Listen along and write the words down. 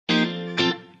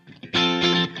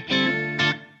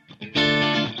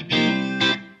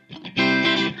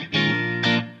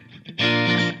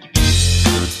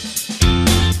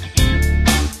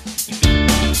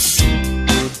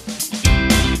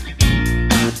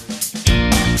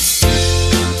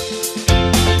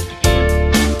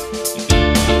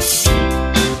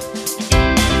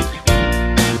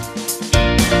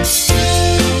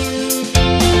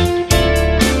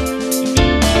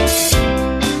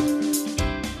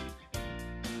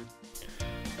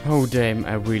Oh damn,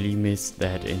 I really missed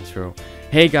that intro.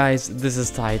 Hey guys, this is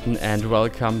Titan and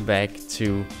welcome back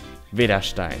to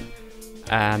Vedastein.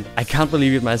 And I can't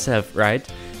believe it myself, right?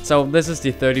 So this is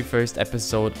the 31st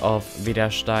episode of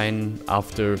Vedastein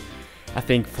after, I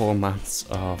think, 4 months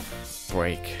of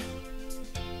break.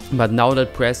 But now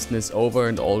that Preston is over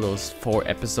and all those 4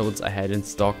 episodes I had in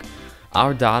stock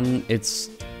are done, it's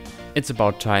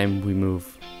about time we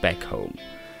move back home.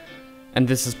 And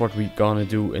this is what we're gonna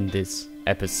do in this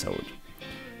episode.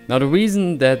 Now the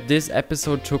reason that this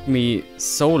episode took me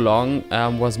so long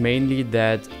was mainly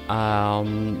that I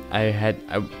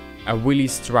really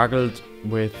struggled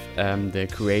with the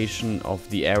creation of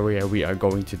the area we are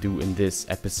going to do in this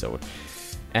episode.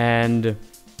 And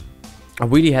I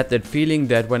really had that feeling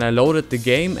that when I loaded the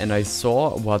game and I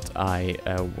saw what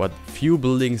few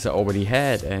buildings I already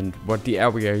had and what the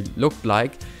area looked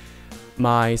like,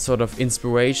 my sort of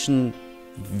inspiration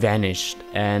vanished,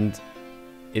 and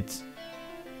it,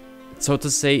 so to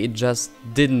say, it just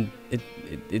didn't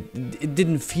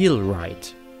feel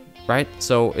right.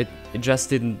 So it just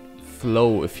didn't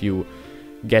flow, if you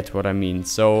get what I mean.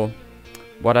 So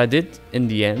what I did in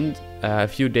the end a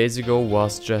few days ago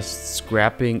was just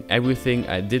scrapping everything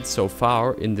I did so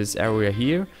far in this area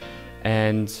here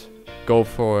and go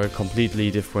for a completely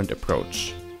different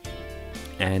approach.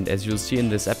 And as you'll see in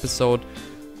this episode,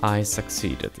 I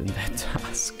succeeded in that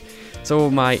task.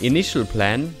 So my initial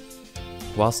plan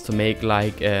was to make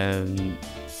like a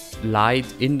light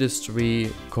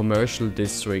industry commercial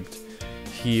district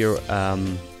here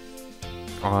on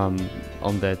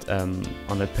that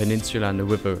peninsula in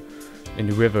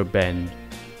the river bend.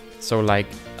 So like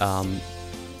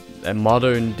a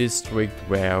modern district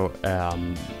where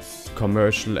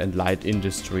commercial and light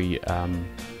industry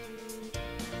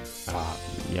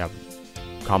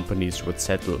companies would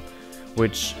settle,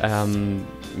 which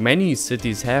many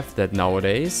cities have that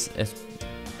nowadays, as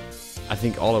I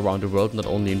think all around the world, not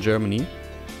only in Germany.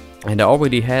 And I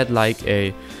already had like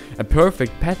a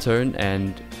perfect pattern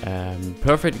and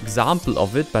perfect example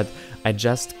of it, but I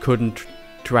just couldn't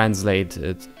translate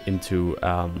it into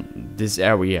this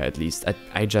area. At least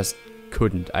I just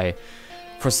couldn't.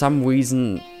 For some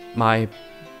reason my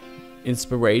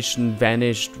inspiration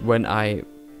vanished when I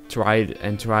tried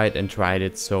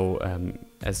it, so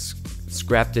I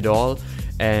scrapped it all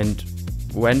and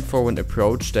went for an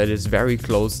approach that is very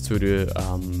close to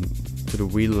the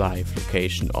real life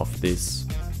location of this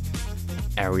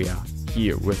area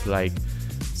here, with like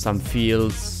some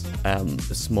fields,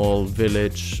 a small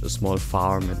village, a small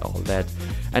farm and all that.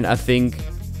 And I think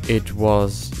it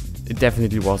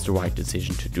definitely was the right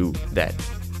decision to do that.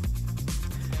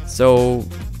 So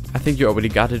I think you already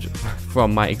got it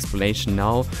from my explanation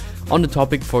now. On the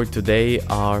topic for today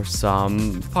are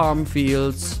some farm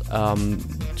fields,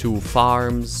 2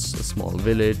 farms, a small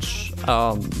village,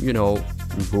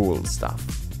 rural stuff.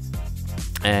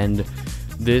 And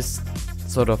this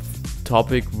sort of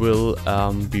topic will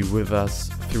be with us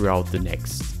throughout the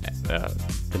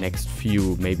next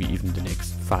few, maybe even the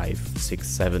next 5, 6,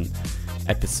 7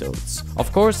 episodes.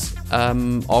 Of course,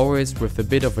 always with a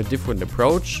bit of a different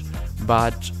approach,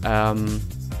 but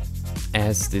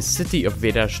as the city of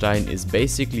Vedastein is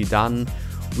basically done,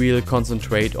 we'll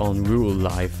concentrate on rural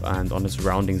life and on the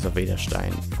surroundings of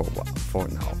Vedastein for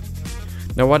now.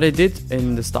 Now what I did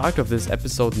in the start of this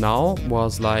episode now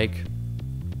was like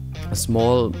a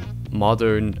small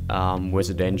modern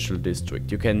residential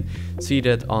district. You can see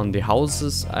that on the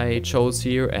houses I chose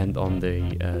here and on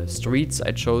the streets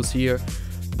I chose here.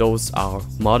 Those are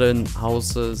modern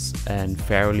houses and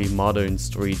fairly modern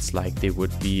streets, like they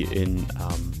would be in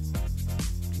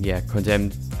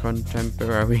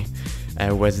contemporary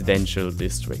residential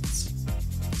districts.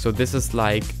 So this is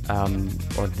like,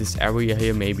 or this area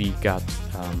here maybe got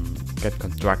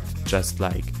constructed just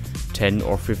like 10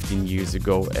 or 15 years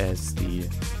ago as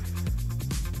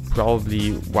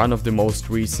probably one of the most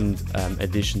recent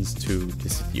additions to the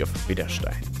city of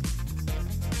Vedastein.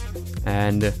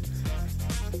 And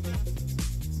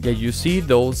you see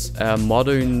those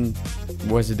modern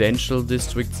residential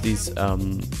districts, these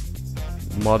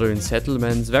modern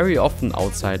settlements, very often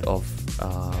outside of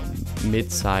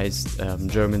mid-sized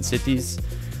German cities,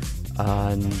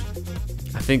 and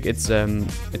I think it's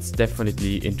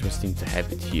definitely interesting to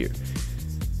have it here.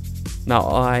 Now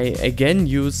I again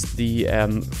used the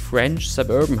French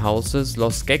suburban houses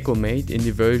Los Gecko made in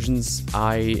the versions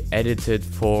I edited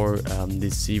for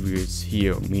this series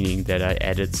here, meaning that I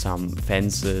added some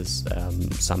fences,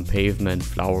 some pavement,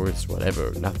 flowers,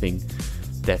 whatever, nothing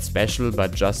that special,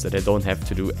 but just that I don't have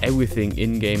to do everything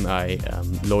in game. I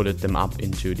loaded them up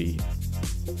into the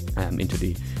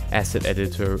asset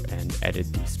editor and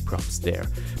added these props there.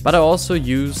 But I also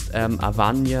used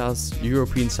Avanya's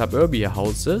European Suburbia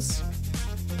houses,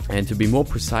 and to be more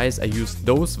precise, I used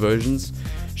those versions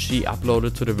she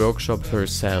uploaded to the workshop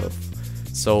herself.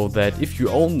 So that if you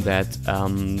own that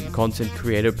content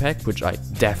creator pack, which I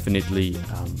definitely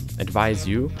advise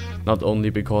you, not only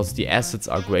because the assets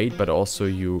are great, but also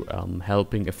you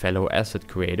helping a fellow asset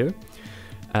creator.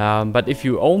 But if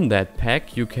you own that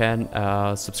pack, you can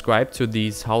subscribe to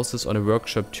these houses on a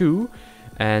workshop too,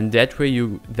 and that way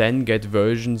you then get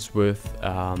versions with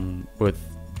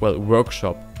well,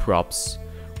 workshop props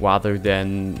rather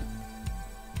than,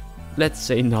 let's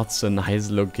say, not so nice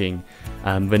looking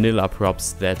vanilla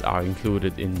props that are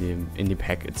included in the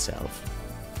pack itself.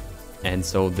 And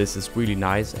so this is really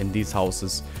nice, and these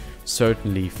houses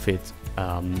certainly fit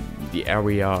the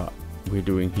area we're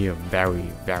doing here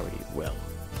very, very well.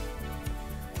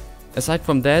 Aside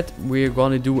from that, we're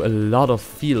gonna do a lot of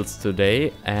fields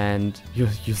today, and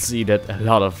you see that a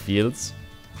lot of fields.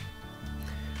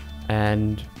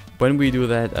 And when we do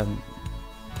that,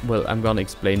 well, I'm gonna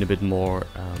explain a bit more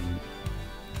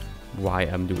why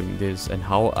I'm doing this and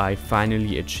how I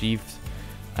finally achieved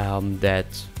that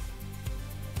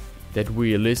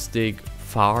realistic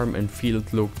farm and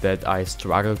field look that I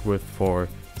struggled with for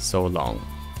so long.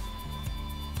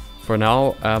 For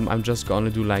now, I'm just gonna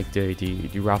do like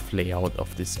the rough layout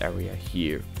of this area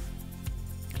here.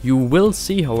 You will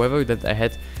see, however, that I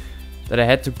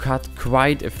had to cut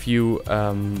quite a few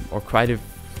or quite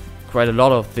a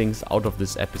lot of things out of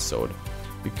this episode,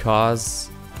 because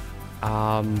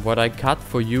what I cut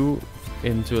for you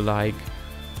into like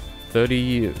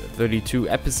 32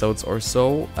 episodes or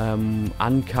so,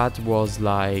 uncut was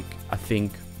like, I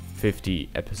think, 50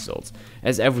 episodes.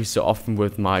 As every so often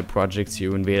with my projects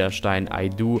here in Vedastein, I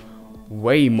do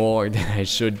way more than I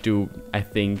should do, I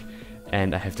think,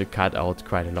 and I have to cut out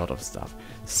quite a lot of stuff.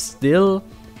 Still,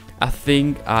 I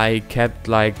think I kept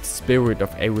like the spirit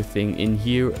of everything in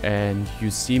here, and you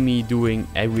see me doing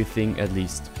everything at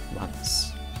least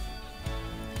once.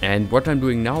 And what I'm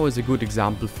doing now is a good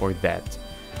example for that.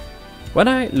 When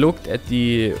I looked at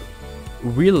the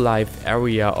real life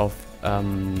area of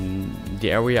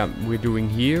the area we're doing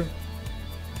here,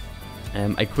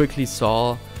 I quickly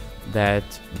saw that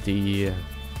the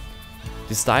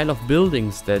style of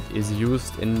buildings that is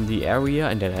used in the area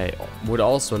and that I would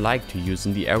also like to use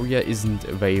in the area isn't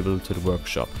available to the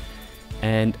workshop.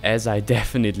 And as I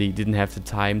definitely didn't have the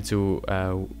time to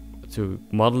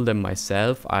model them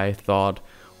myself, I thought,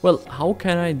 well, how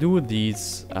can I do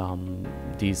these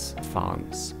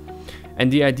farms? And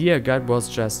the idea I got was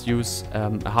just use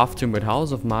a half-timbered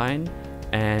house of mine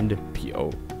and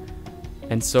PO.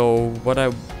 And so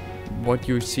what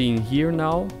you're seeing here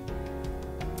now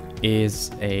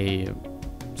is a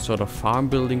sort of farm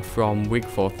building from WIG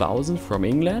 4000 from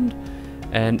England,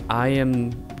 and I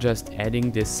am just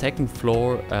adding the second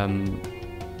floor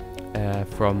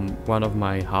from one of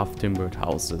my half-timbered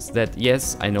houses. That,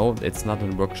 yes, I know it's not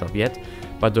in the workshop yet,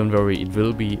 but don't worry, it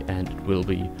will be, and it will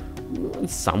be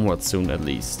somewhat soon at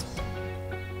least.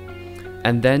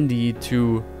 And then the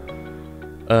two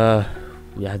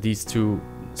these two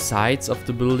sides of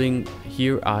the building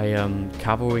here I am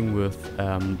covering with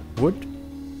wood,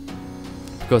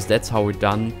 because that's how it's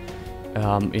done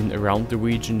in around the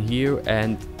region here.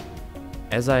 And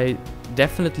as I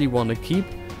definitely want to keep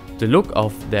the look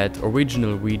of that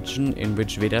original region in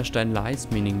which Vedastein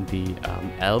lies, meaning the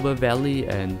Elbe Valley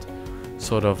and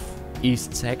sort of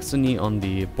East Saxony on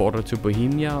the border to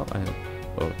Bohemia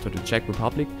or to the Czech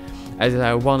Republic, as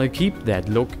I want to keep that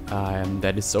look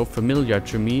that is so familiar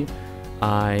to me,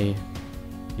 I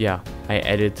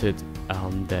edited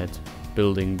that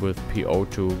building with PO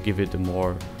to give it a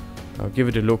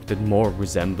look that more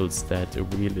resembles that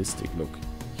realistic look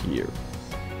here.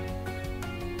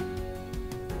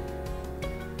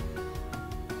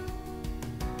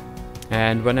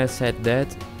 And when I said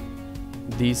that,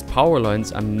 these power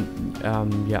lines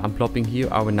I'm plopping here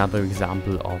are another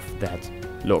example of that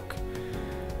look.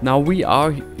 Now we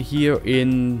are here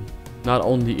in not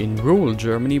only in rural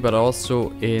Germany, but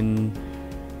also in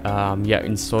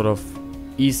sort of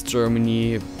East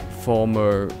Germany,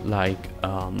 former like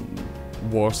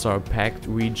Warsaw Pact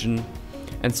region.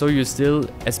 And so you still,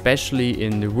 especially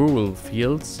in the rural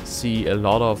fields, see a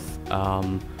lot of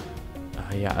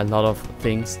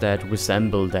things that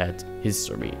resemble that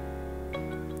history.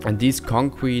 And these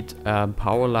concrete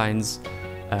power lines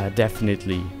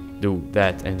definitely do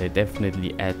that, and they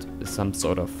definitely add some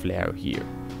sort of flair here.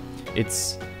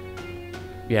 It's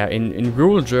in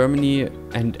rural Germany,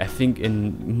 and I think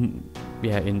in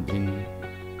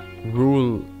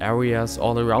rural areas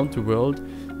all around the world,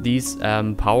 these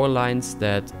power lines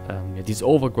that these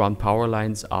overground power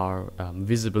lines are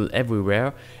visible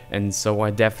everywhere, and so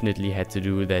I definitely had to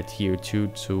do that here too,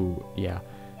 to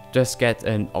just get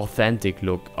an authentic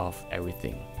look of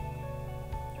everything.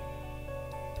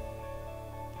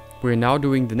 We're now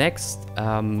doing the next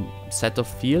set of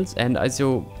fields, and as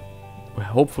you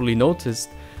hopefully noticed,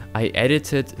 I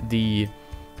edited the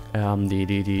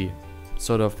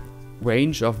sort of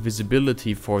range of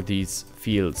visibility for these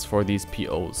fields, for these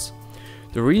POs.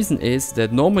 The reason is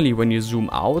that normally when you zoom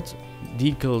out,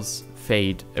 decals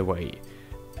fade away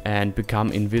and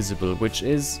become invisible, which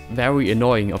is very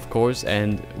annoying of course,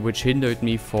 and which hindered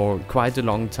me for quite a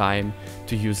long time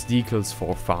to use decals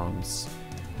for farms,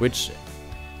 which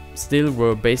still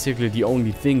were basically the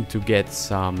only thing to get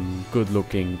some good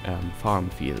looking farm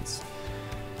fields.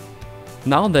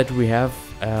 Now that we have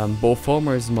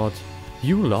Boformer's mod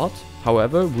ULOT,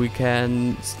 however, we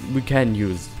can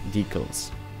use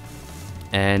decals.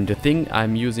 And the thing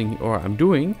I'm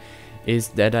doing is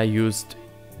that I used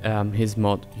his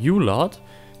mod ULOT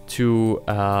to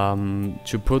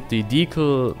put the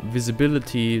decal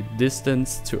visibility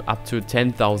distance to up to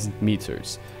 10,000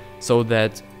 meters, so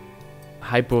that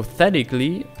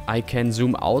hypothetically I can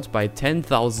zoom out by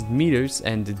 10,000 meters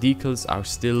and the decals are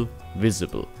still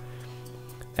visible.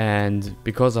 And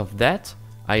because of that,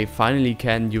 I finally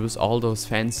can use all those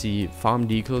fancy farm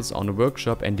decals on the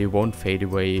workshop, and they won't fade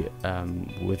away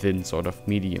within sort of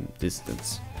medium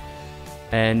distance.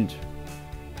 And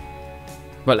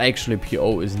well, actually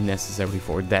PO isn't necessary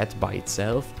for that by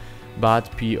itself,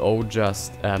 but PO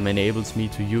just enables me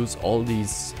to use all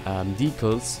these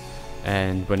decals,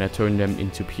 and when I turn them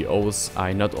into POs,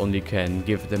 I not only can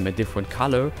give them a different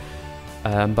color,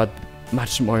 but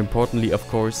much more importantly, of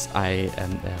course,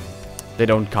 they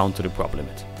don't count to the prop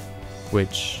limit,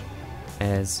 which,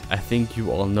 as I think you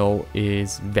all know,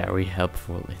 is very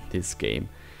helpful in this game.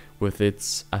 With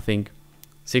its, I think,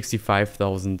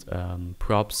 65,000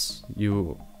 props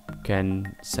you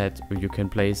can set, or you can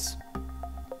place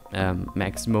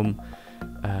maximum.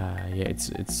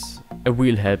 It's a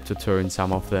real help to turn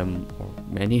some of them, or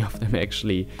many of them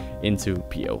actually, into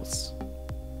POs.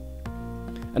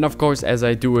 And of course, as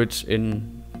I do it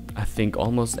in, I think,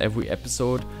 almost every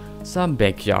episode, some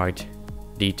backyard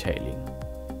detailing.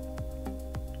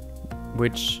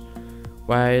 Which,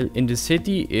 while in the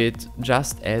city it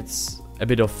just adds a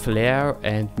bit of flair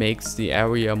and makes the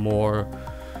area more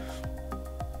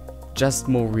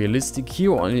realistic,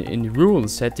 here in the rural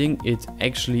setting it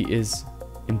actually is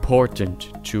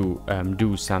important to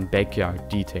do some backyard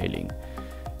detailing.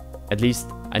 At least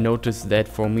I noticed that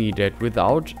for me, that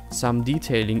without some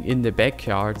detailing in the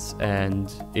backyards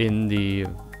and in the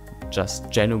just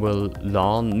general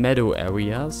lawn meadow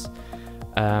areas,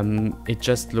 it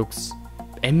just looks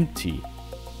empty.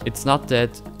 It's not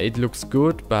that it looks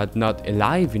good but not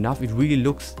alive enough, it really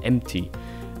looks empty.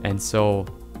 And so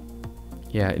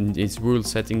yeah, in these rural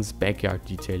settings, backyard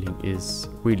detailing is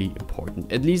really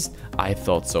important. At least I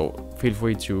thought so. Feel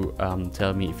free to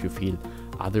tell me if you feel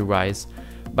otherwise.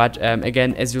 But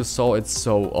again, as you saw, it's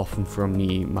so often from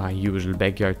me, my usual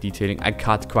backyard detailing. I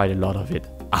cut quite a lot of it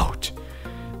out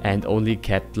and only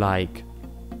kept like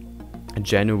a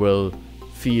general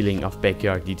feeling of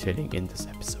backyard detailing in this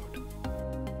episode.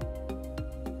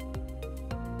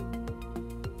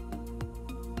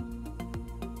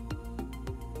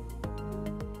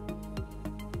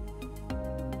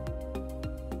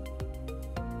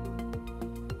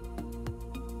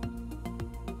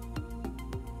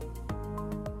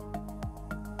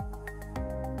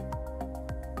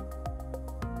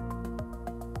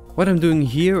 What I'm doing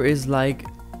here is like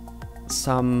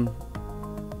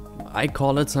I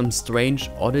call it some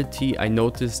strange oddity I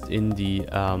noticed in the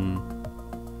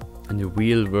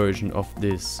real version of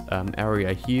this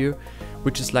area here,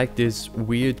 which is like this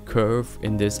weird curve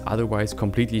in this otherwise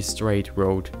completely straight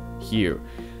road here.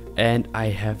 And I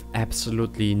have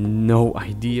absolutely no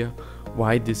idea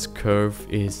why this curve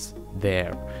is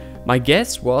there. My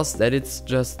guess was that it's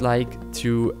just like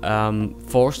to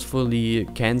forcefully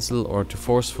cancel, or to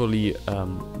forcefully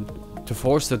to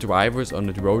force the drivers on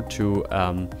the road to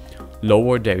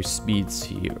lower their speeds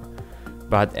here.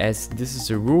 But as this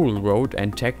is a rural road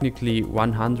and technically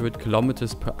 100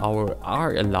 kilometers per hour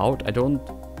are allowed, I don't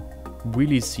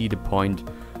really see the point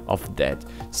of that.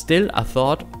 Still, I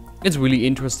thought it's really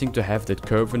interesting to have that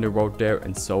curve in the road there,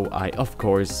 and so I of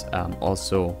course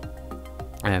also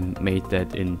made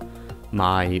that in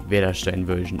my Vedastein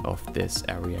version of this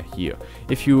area here.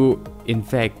 If you in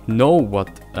fact know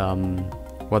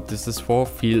what this is for,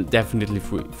 feel definitely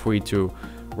free to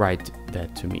write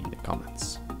that to me in the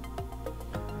comments.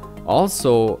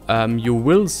 Also, you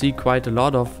will see quite a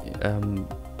lot of,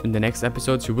 in the next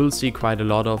episodes, you will see quite a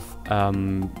lot of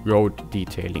road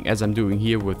detailing, as I'm doing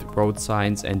here with road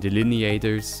signs and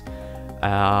delineators,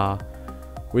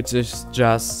 which is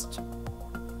just,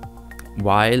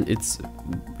 while it's,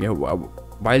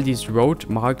 while these road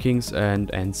markings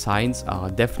and signs are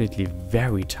definitely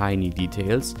very tiny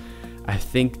details, I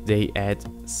think they add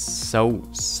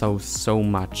so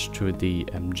much to the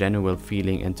general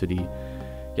feeling and to the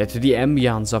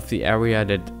ambience of the area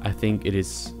that I think it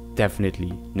is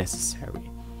definitely necessary.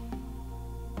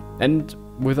 And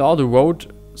with all the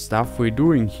road stuff we're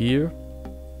doing here,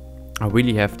 I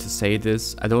really have to say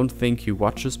this, I don't think he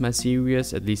watches my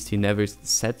series, at least he never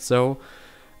said so.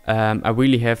 I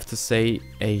really have to say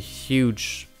a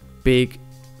huge,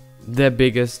 the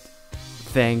biggest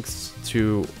thanks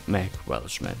to Mac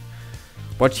Welshman.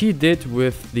 What he did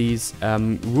with these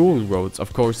rural roads,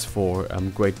 of course for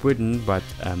Great Britain, but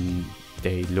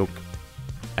they look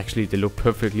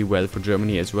perfectly well for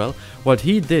Germany as well. What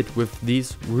he did with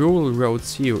these rural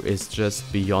roads here is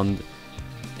just beyond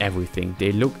everything.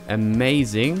 They look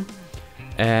amazing,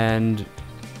 and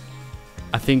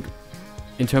I think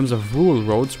in terms of rural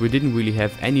roads we didn't really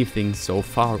have anything so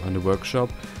far on the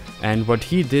workshop, and what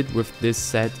he did with this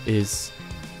set is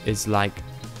like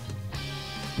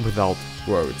without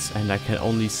words, and I can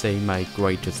only say my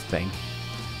greatest thank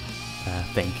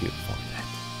you for that.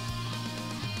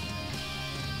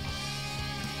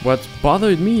 What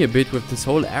bothered me a bit with this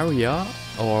whole area,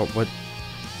 or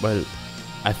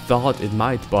I thought it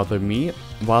might bother me,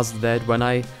 was that when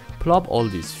I plop all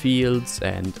these fields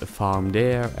and a farm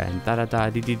there and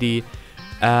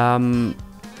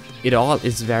it all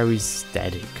is very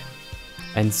static,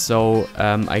 and so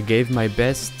I gave my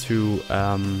best to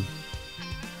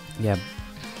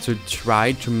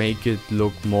try to make it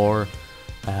look more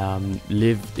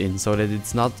lived in, so that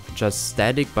it's not just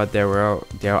static, but there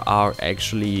are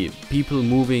actually people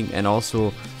moving and also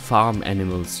farm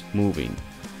animals moving.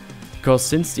 Because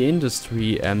since the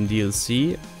industry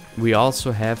DLC, we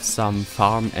also have some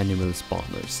farm animal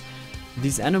spawners.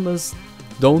 These animals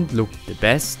don't look the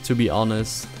best, to be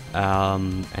honest,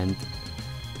 and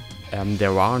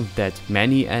there aren't that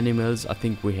many animals. I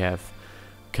think we have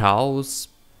cows,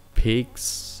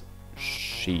 pigs,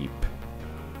 sheep.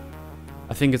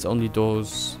 I think it's only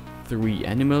those 3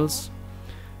 animals,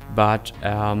 but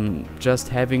just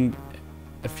having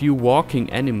a few walking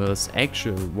animals,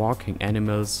 actual walking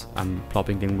animals, I'm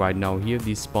plopping them right now here,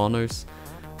 these spawners,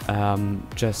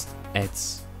 just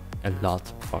adds a lot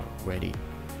already.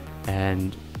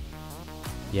 And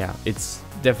yeah, it's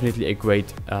definitely a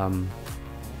great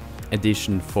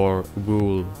addition for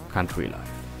rural country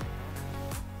life.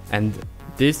 And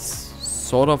this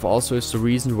sort of also is the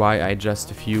reason why I just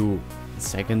a few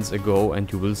seconds ago,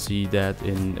 and you will see that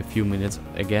in a few minutes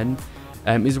again,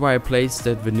 is why I placed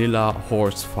that vanilla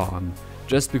horse farm.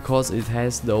 Just because it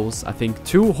has those, I think,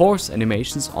 2 horse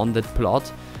animations on that plot,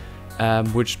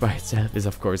 which by itself is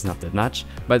of course not that much,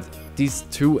 but these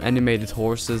 2 animated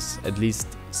horses at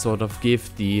least sort of give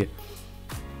the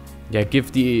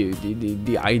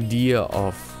idea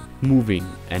of moving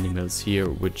animals here,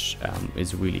 which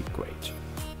is really great.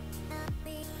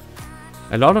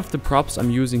 A lot of the props I'm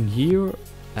using here,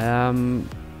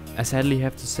 I sadly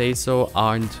have to say so,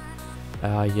 aren't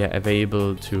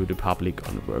available to the public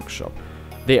on the workshop.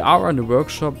 They are on the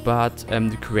workshop, but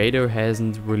the creator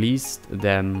hasn't released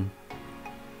them,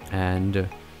 and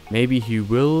maybe he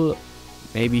will,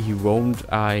 maybe he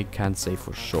won't, I can't say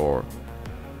for sure.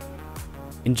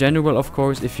 In general, of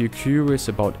course, if you're curious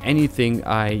about anything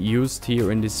I used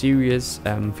here in the series,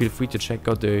 feel free to check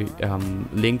out the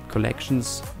linked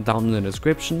collections down in the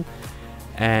description,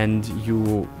 and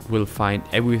you will find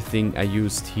everything I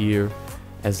used here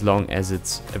as long as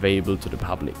it's available to the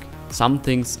public. Some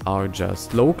things are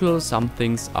just local, some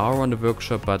things are on the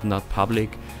workshop but not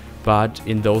public, but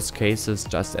in those cases,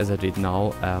 just as I did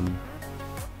now,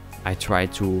 I try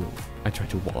to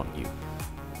warn you.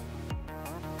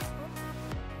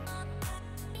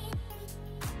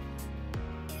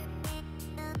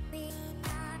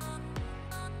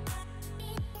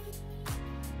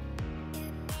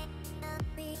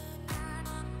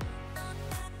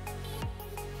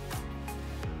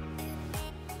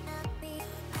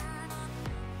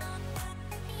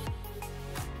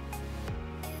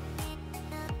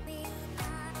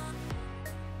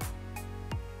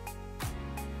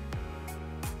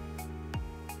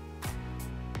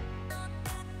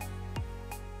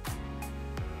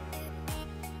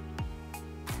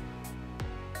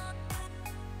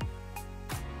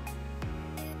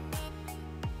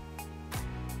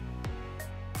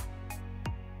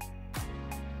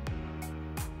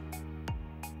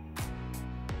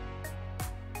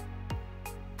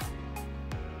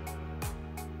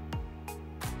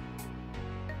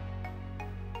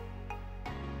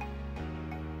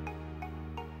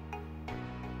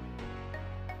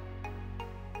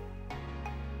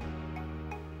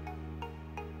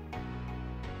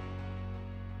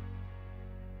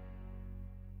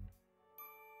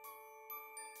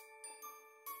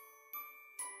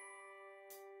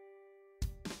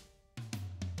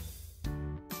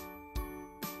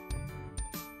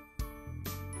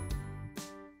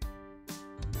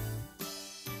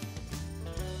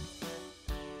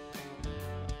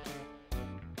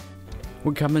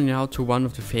 we're coming now to one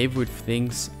of the favorite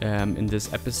things in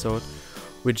this episode,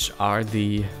 which are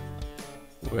the,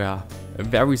 a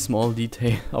very small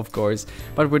detail of course,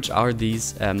 but which are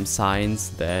these signs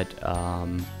that,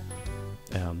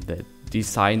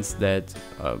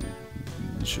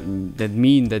 that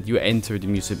mean that you enter the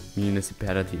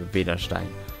municipality of Vedastein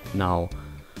now.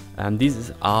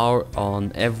 These are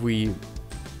on every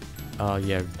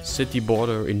city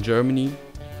border in Germany,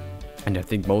 and I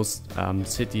think most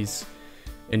cities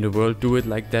in the world do it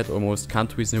like that, or most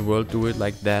countries in the world do it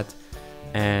like that.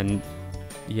 And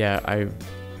yeah,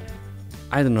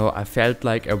 I don't know, I felt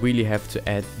like I really have to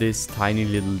add this tiny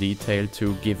little detail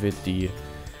to give it the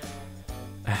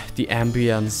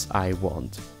ambience I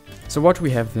want. So what we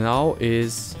have now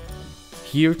is,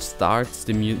 here starts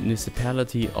the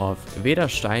municipality of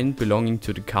Vedastein, belonging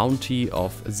to the county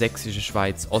of Sächsische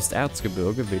Schweiz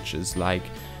Osterzgebirge, which is like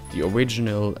the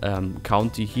original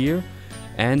county here,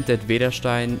 and that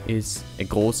Vedastein is a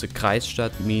große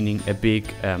Kreisstadt, meaning a big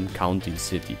county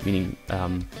city, meaning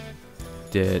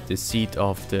the seat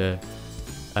of the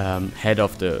head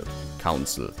of the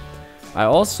council. I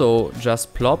also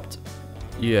just plopped,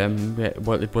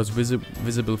 well, it was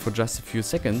visible for just a few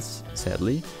seconds,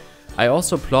 sadly. I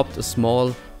also plopped a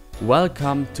small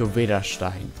 "Welcome to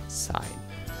Vedastein" sign,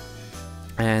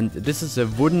 and this is a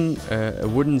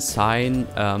wooden sign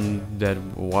that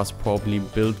was probably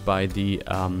built by the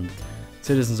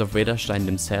citizens of Vedastein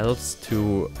themselves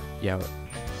to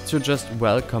just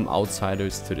welcome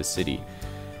outsiders to the city.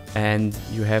 And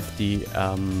you have the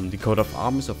coat of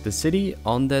arms of the city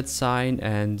on that sign,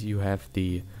 and you have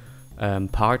the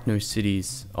partner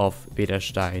cities of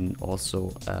Vedastein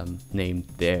also named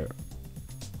there.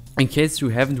 In case you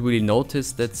haven't really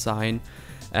noticed that sign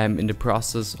in the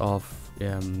process of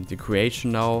the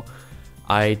creation now,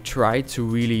 I try to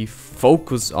really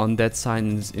focus on that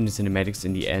sign in the cinematics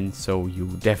in the end, so you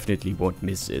definitely won't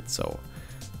miss it, so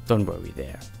don't worry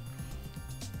there.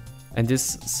 And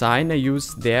this sign I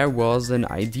used there was an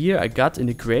idea I got in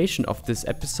the creation of this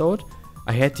episode.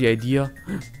 I had the idea,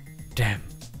 damn,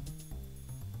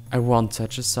 I want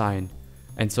such a sign.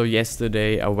 And so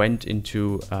yesterday I went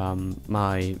into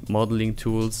my modeling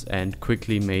tools and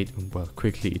quickly made, well,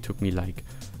 quickly, it took me like,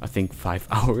 I think 5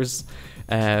 hours,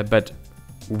 but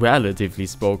relatively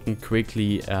spoken,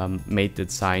 quickly made that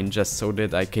sign just so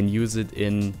that I can use it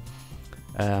in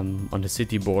on the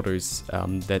city borders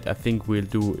that I think we'll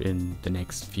do in the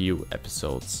next few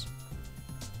episodes.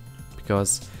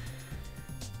 Because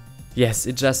yes,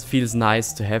 it just feels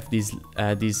nice to have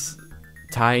these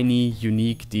tiny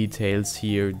unique details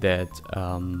here that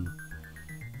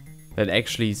that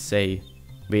actually say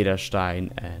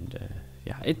Vedastein, and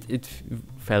yeah, it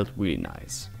felt really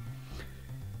nice.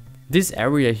 This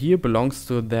area here belongs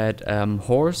to that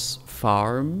horse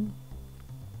farm,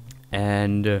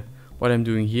 and what I'm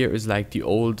doing here is like the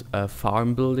old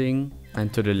farm building,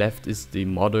 and to the left is the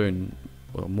modern,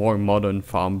 or more modern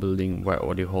farm building where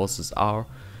all the horses are,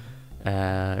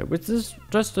 which is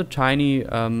just a tiny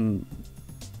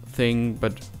thing,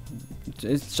 but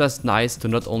it's just nice to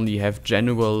not only have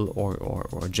general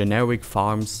or generic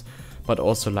farms, but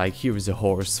also like here is a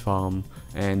horse farm,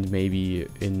 and maybe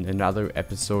in another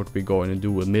episode we're going to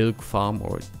do a milk farm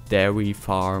or dairy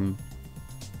farm,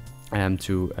 and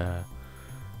to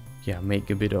make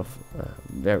a bit of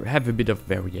have a bit of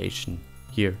variation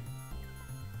here.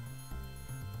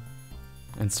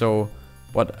 And so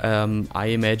what I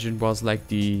imagined was like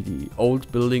the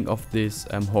old building of this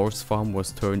horse farm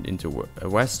was turned into a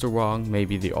restaurant.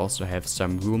 Maybe they also have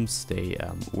some rooms they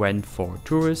rent for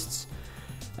tourists.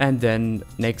 And then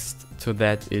next to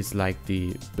that is like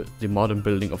the modern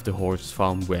building of the horse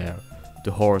farm where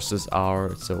the horses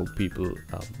are. So people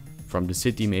from the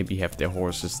city maybe have their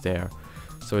horses there,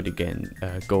 so they can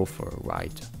go for a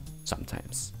ride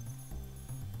sometimes.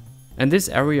 And this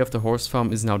area of the horse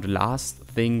farm is now the last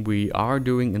thing we are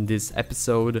doing in this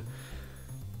episode.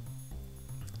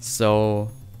 So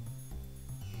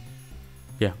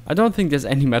yeah, I don't think there's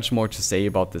any much more to say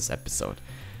about this episode.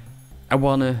 I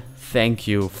wanna thank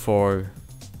you for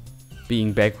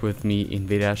being back with me in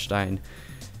Vedastein,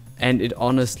 and it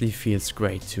honestly feels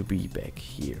great to be back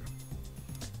here.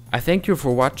 I thank you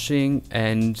for watching,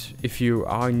 and if you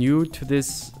are new to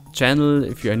this channel,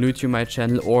 if you are new to my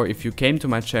channel, or if you came to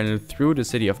my channel through the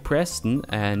city of Preston,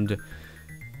 and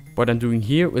what I'm doing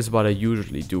here is what I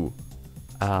usually do,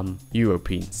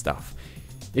 European stuff.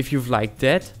 If you've liked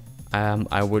that,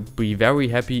 I would be very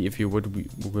happy if you would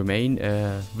remain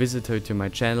a visitor to my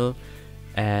channel,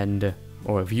 and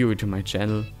or a viewer to my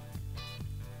channel.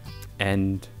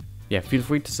 And yeah, feel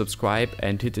free to subscribe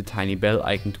and hit the tiny bell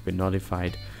icon to be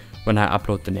notified when I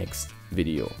upload the next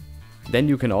video. then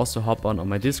you can also hop on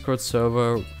my Discord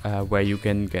server, where you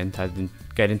can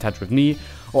get in touch with me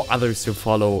or others who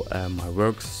follow my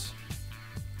works.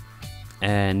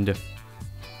 And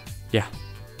yeah,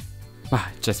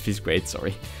 it just feels great,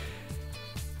 sorry.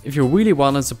 If you really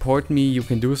want to support me, you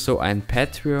can do so on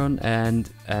Patreon,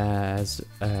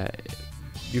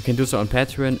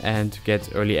 and get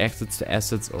early access to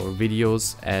assets or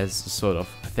videos as sort of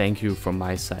a thank you from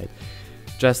my side.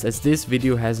 Just as this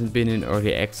video hasn't been in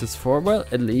early access for, well,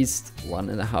 at least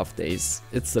 1.5 days.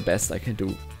 It's the best I can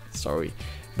do, sorry.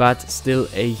 But still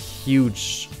a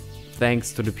huge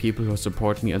thanks to the people who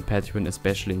support me on Patreon,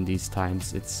 especially in these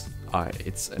times. It's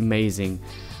amazing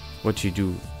what you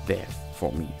do there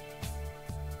for me.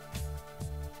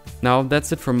 Now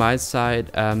that's it from my side.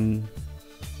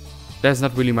 There's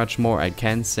not really much more I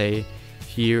can say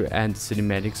here, and the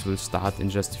cinematics will start in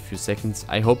just a few seconds.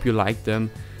 I hope you liked them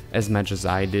as much as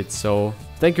I did, so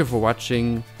thank you for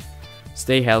watching.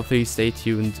 Stay healthy, stay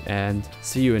tuned, and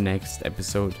see you in the next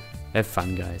episode. Have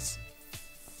fun, guys.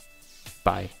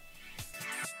 Bye.